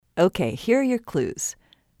Okay, here are your clues.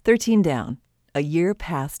 13 down, a year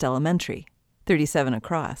past elementary. 37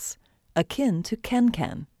 across, akin to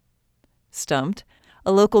Ken. Stumped,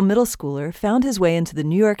 a local middle schooler found his way into the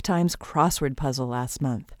New York Times crossword puzzle last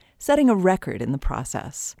month, setting a record in the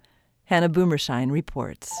process. Hannah Boomershine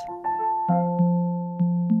reports.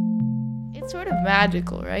 It's sort of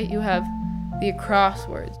magical, right? You have the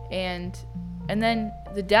crosswords and then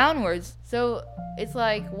the downwards. So it's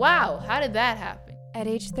like, wow, how did that happen? At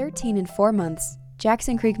age 13 and 4 months,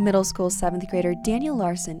 Jackson Creek Middle School 7th grader Daniel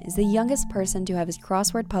Larson is the youngest person to have his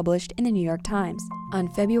crossword published in the New York Times on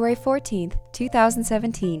February 14,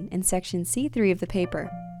 2017, in section C3 of the paper.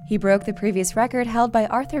 He broke the previous record held by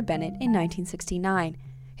Arthur Bennett in 1969,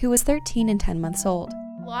 who was 13 and 10 months old.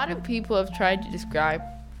 A lot of people have tried to describe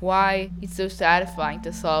why it's so satisfying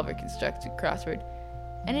to solve or construct a crossword,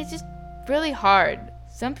 and it's just really hard.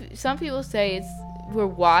 Some people say we're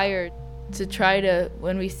wired to try to,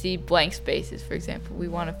 when we see blank spaces, for example, we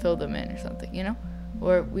want to fill them in or something,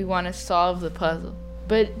 or we want to solve the puzzle.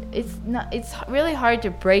 But it's really hard to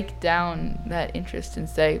break down that interest and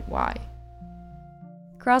say why.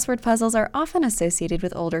 Crossword puzzles are often associated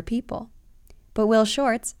with older people. But Will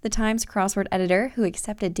Shortz, the Times crossword editor who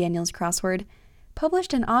accepted Daniel's crossword,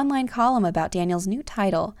 published an online column about Daniel's new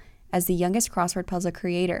title as the youngest crossword puzzle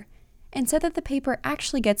creator, and said that the paper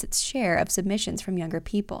actually gets its share of submissions from younger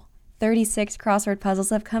people. 36 crossword puzzles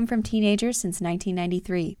have come from teenagers since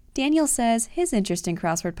 1993. Daniel says his interest in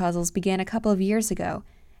crossword puzzles began a couple of years ago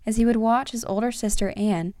as he would watch his older sister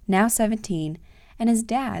Anne, now 17, and his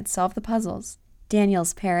dad solve the puzzles.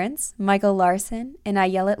 Daniel's parents, Michael Larson and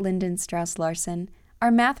Ayelet Linden Strauss Larson, are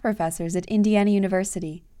math professors at Indiana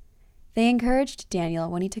University. They encouraged Daniel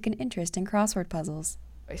when he took an interest in crossword puzzles.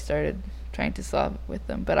 I started trying to solve with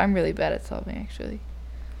them, but I'm really bad at solving, actually.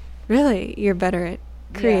 Really? You're better at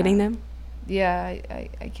creating them? Yeah,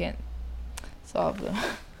 I can't solve them.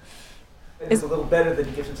 It's a little better than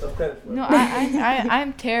he gives himself credit for. No,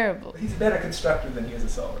 I'm terrible. He's a better constructor than he is a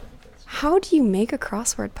solver. How do you make a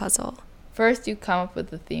crossword puzzle? First, you come up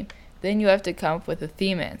with a theme. Then you have to come up with the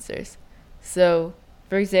theme answers. So,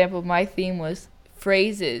 for example, my theme was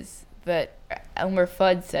phrases that Elmer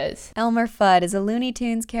Fudd says. Elmer Fudd is a Looney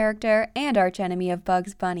Tunes character and archenemy of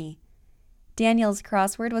Bugs Bunny. Daniel's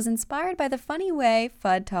crossword was inspired by the funny way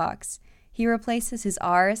Fudd talks. He replaces his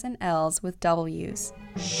R's and L's with W's.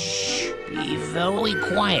 Shh, be very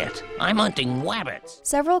quiet. I'm hunting rabbits.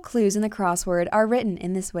 Several clues in the crossword are written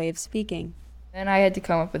in this way of speaking. Then I had to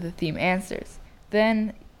come up with the theme answers.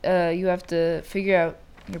 Then you have to figure out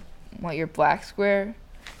what your black square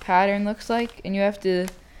pattern looks like, and you have to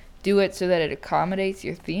do it so that it accommodates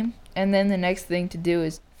your theme. And then the next thing to do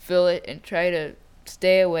is fill it and try to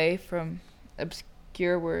stay away from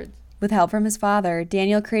obscure words. With help from his father,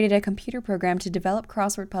 Daniel created a computer program to develop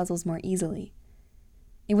crossword puzzles more easily.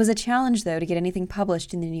 It was a challenge, though, to get anything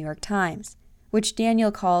published in the New York Times, which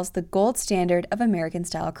Daniel calls the gold standard of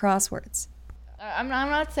American-style crosswords. I'm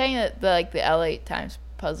not saying that the LA Times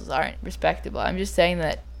puzzles aren't respectable. I'm just saying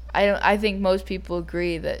that I think most people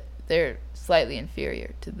agree that they're slightly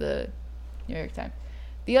inferior to the New York Times.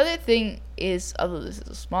 The other thing is, although this is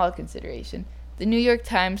a small consideration, the New York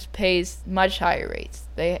Times pays much higher rates.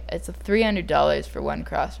 It's $300 for one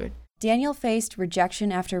crossword. Daniel faced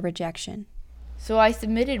rejection after rejection. So I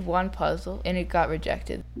submitted one puzzle and it got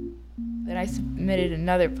rejected. Then I submitted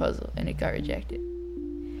another puzzle and it got rejected.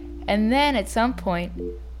 And then at some point,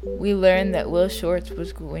 we learned that Will Shortz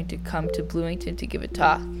was going to come to Bloomington to give a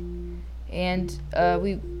talk. And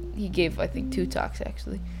he gave, I think, 2 talks,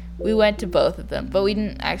 actually. We went to both of them, but we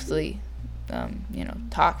didn't actually,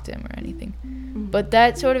 talk to him or anything. But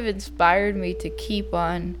that sort of inspired me to keep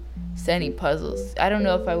on sending puzzles. I don't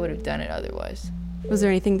know if I would have done it otherwise. Was there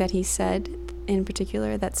anything that he said in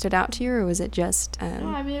particular that stood out to you, or was it just...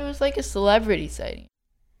 No, it was like a celebrity sighting.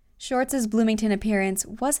 Shortz's Bloomington appearance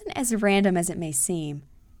wasn't as random as it may seem.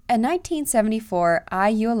 A 1974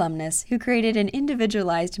 IU alumnus who created an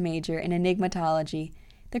individualized major in enigmatology,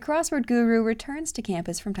 the crossword guru returns to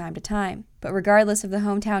campus from time to time. But regardless of the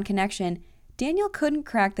hometown connection, Daniel couldn't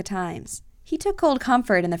crack the Times. He took cold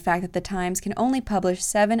comfort in the fact that the Times can only publish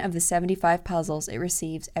 7 of the 75 puzzles it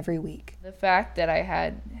receives every week. The fact that I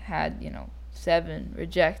had 7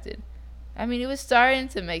 rejected, it was starting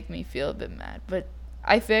to make me feel a bit mad, but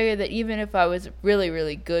I figured that even if I was a really,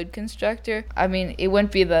 really good constructor, it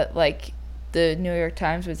wouldn't be that, the New York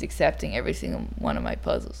Times was accepting every single one of my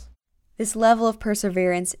puzzles. This level of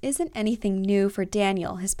perseverance isn't anything new for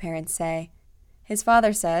Daniel, his parents say. His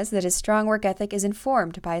father says that his strong work ethic is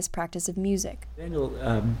informed by his practice of music. Daniel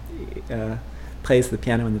plays the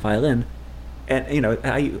piano and the violin, And, you know,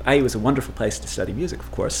 IU is a wonderful place to study music, of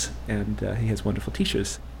course, and he has wonderful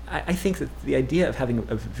teachers. I think that the idea of having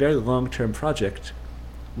a very long-term project,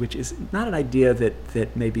 which is not an idea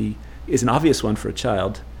that maybe is an obvious one for a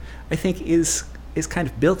child, I think is kind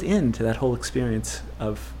of built into that whole experience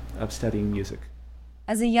of studying music.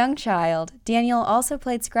 As a young child, Daniel also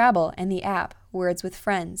played Scrabble and the app Words with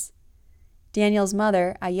Friends. Daniel's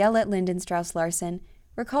mother, Ayelet Lindenstrauss-Larsen,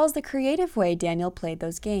 recalls the creative way Daniel played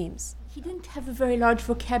those games. He didn't have a very large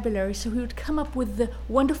vocabulary, so he would come up with the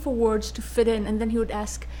wonderful words to fit in, and then he would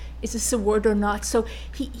ask, is this a word or not? So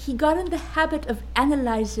he got in the habit of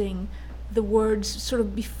analyzing the words sort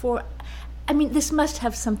of before. I mean, this must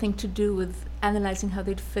have something to do with analyzing how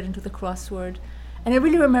they'd fit into the crossword. And I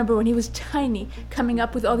really remember when he was tiny, coming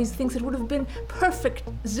up with all these things that would have been perfect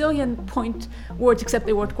zillion point words, except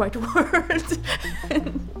they weren't quite words.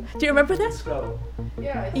 Do you remember that?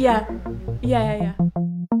 Yeah.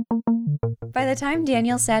 By the time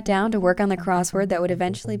Daniel sat down to work on the crossword that would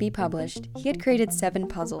eventually be published, he had created 7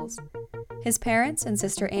 puzzles. His parents and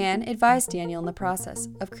sister Anne advised Daniel in the process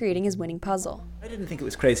of creating his winning puzzle. I didn't think it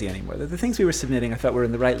was crazy anymore. The things we were submitting I thought were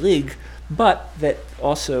in the right league, but that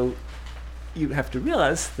also you have to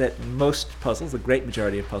realize that most puzzles, the great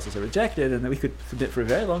majority of puzzles, are rejected, and that we could submit for a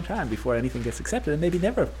very long time before anything gets accepted, and maybe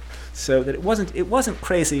never. So that it wasn't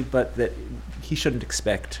crazy, but that he shouldn't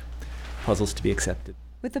expect puzzles to be accepted.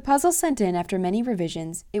 With the puzzle sent in after many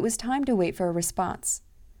revisions, it was time to wait for a response.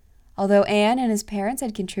 Although Anne and his parents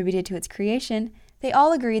had contributed to its creation, they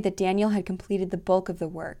all agreed that Daniel had completed the bulk of the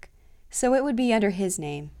work, so it would be under his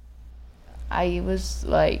name. I was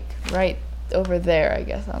like right over there, I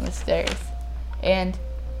guess, on the stairs. And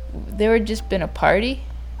there had just been a party.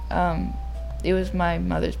 It was my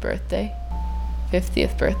mother's birthday,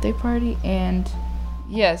 50th birthday party. And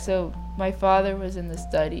yeah, so my father was in the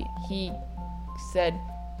study. He said,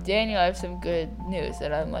 Daniel, I have some good news.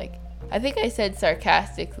 And I'm like, I think I said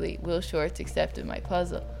sarcastically, Will Shortz accepted my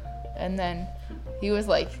puzzle. And then he was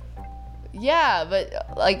like, yeah,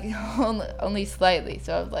 but like only slightly.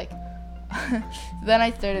 So I was like, then I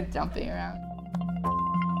started jumping around.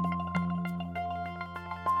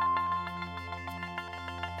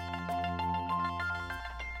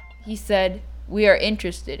 He said, we are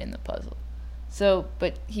interested in the puzzle. So,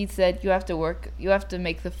 but he said, you have to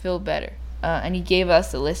make the fill better. And he gave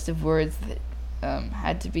us a list of words that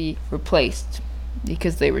had to be replaced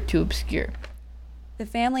because they were too obscure. The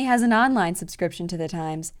family has an online subscription to the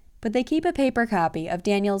Times, but they keep a paper copy of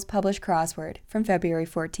Daniel's published crossword from February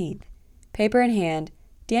 14th. Paper in hand,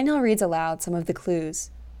 Daniel reads aloud some of the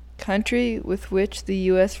clues. Country with which the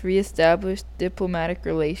U.S. reestablished diplomatic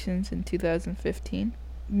relations in 2015.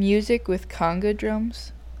 Music with conga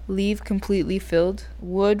drums. Leave completely filled.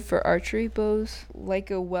 Wood for archery bows. Like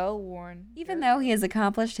a well-worn... Even though he has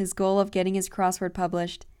accomplished his goal of getting his crossword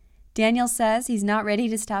published, Daniel says he's not ready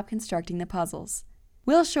to stop constructing the puzzles.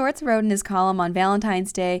 Will Shortz wrote in his column on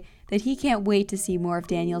Valentine's Day that he can't wait to see more of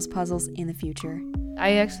Daniel's puzzles in the future.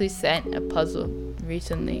 I actually sent a puzzle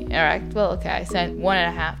recently. I sent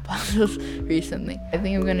 1.5 puzzles recently. I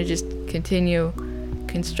think I'm going to just continue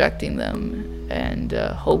constructing them and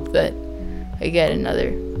hope that I get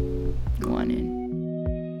another one in.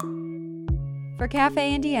 For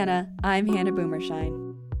Cafe Indiana, I'm Hannah Boomershine.